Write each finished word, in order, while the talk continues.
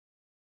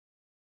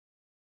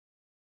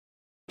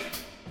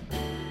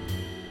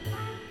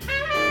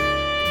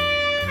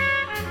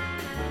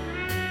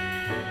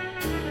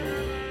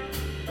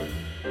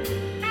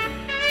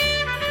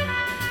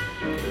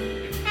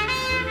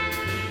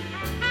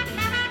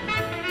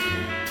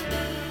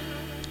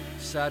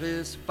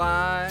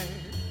Satisfied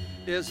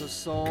is a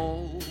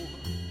soul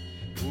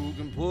who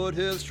can put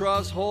his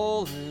trust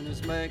whole in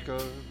his maker,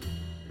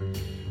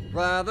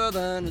 rather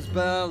than his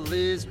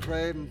belly's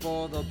craving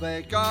for the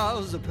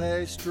baker's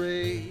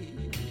pastry.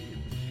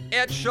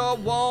 It sure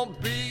won't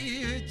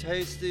be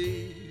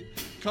tasty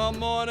come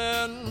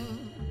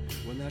morning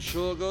when that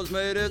sugar's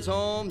made its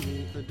home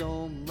neath the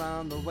dome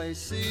round the way.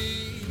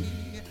 See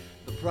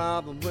the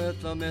problem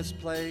with a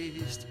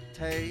misplaced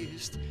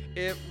taste,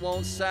 it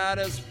won't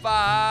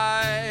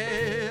satisfy.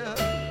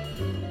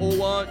 Oh,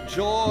 what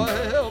joy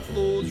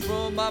flows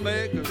from my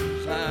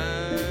maker's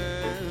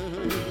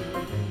hand.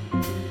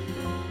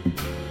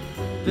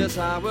 This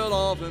I will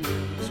often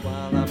miss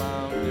while I'm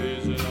out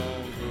gazing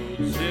on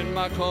goods in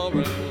my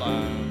current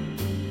land.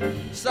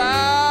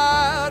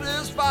 Satisfied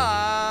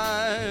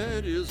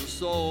is a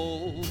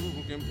soul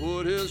who can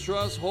put his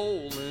trust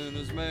whole in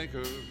his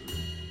maker,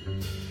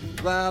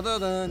 rather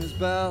than his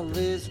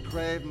belly's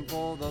craving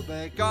for the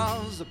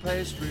baker's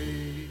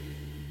pastry.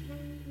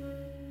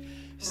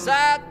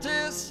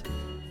 Satisfied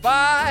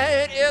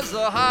is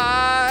a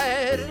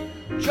hide,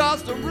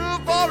 just a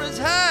roof over his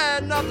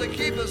head, enough to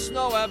keep the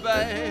snow at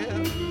bay.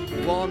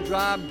 Warm,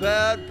 dry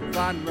bed,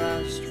 providing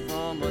rest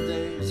from a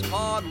day's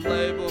hard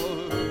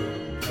labor.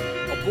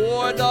 A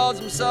boy does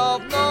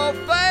himself no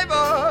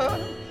favor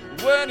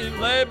when he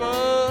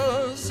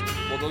labors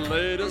for the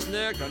latest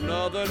nick,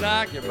 another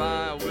knack you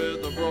buy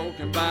with a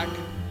broken back.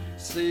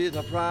 See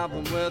the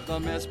problem with a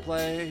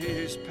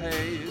misplaced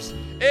pace,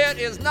 it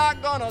is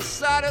not gonna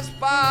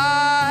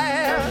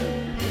satisfy.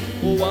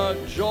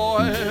 What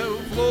joy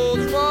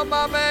flows from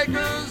my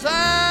maker's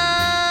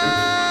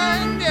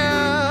hand,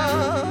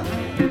 yeah.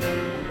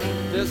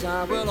 This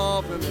I will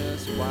often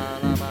miss while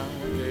I'm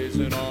out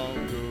gazing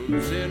on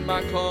goods in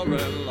my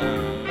current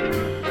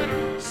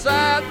land.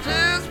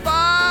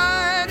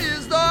 Satisfied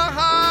is the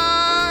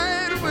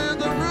hide with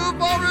the roof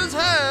over his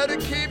head,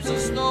 it keeps the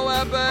snow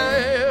at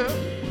bay.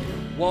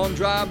 Warm,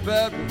 dry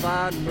bed,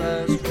 providing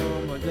rest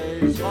from a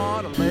day's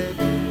hard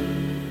labor.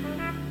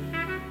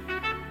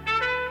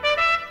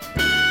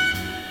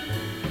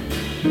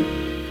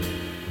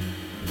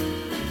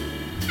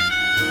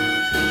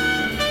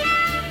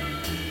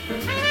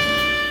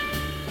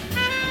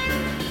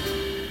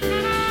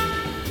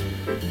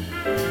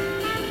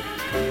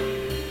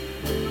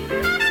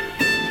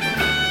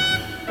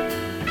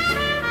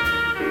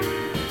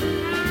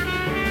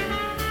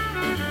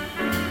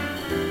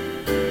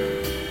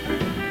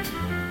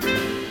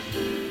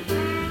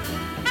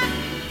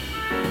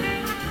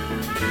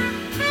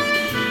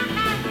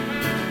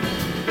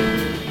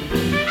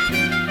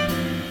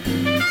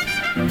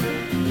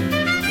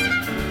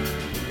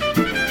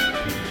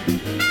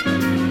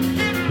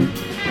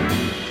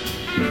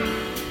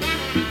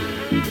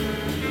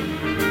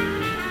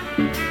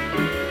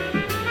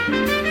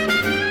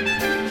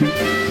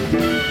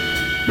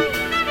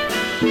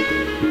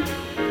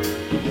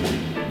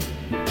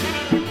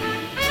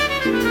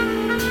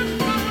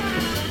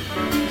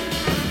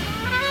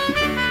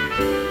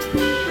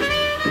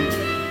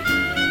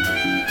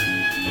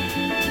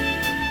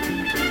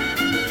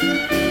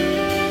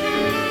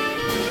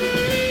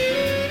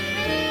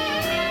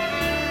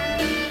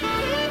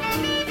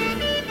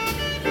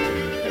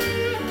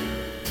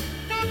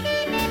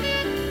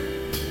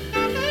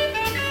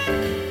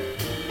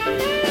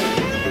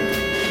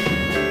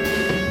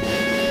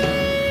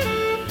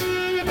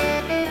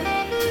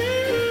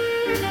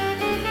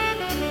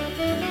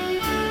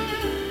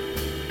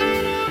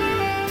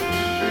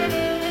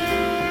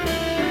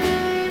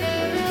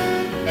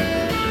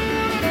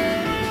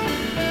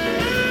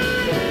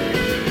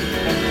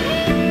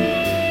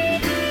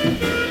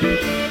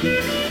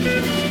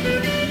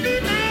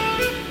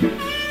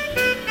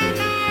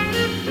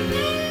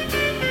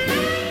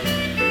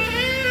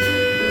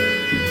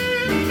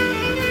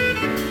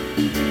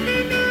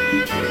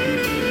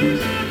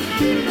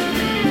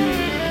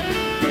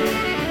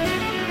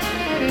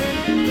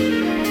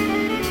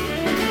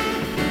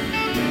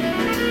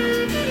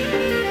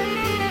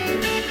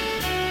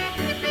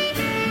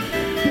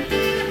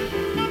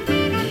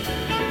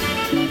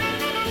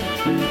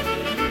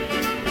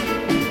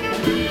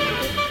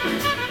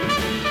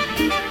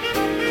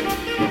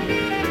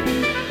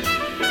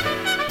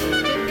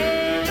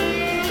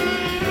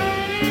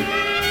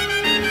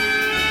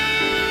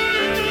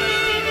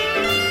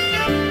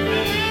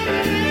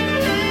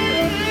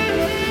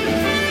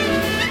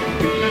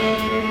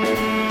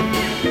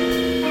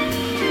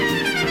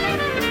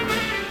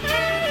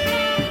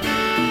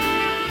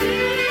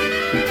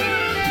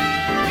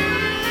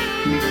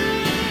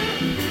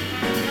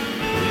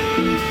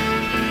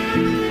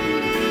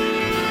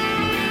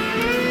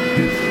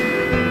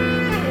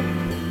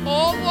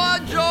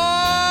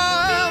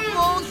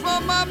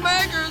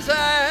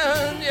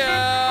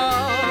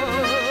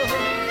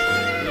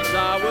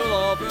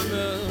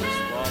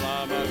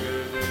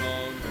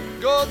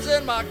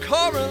 In my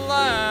current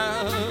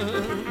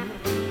land,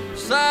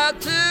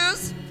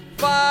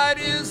 satisfied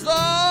is the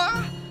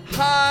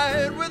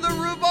hide with a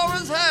roof over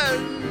his head,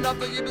 enough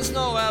to keep the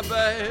snow at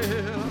bay.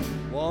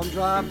 Warm,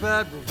 dry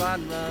bed,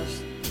 providing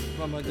rest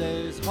from a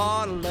day's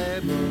hard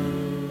labor.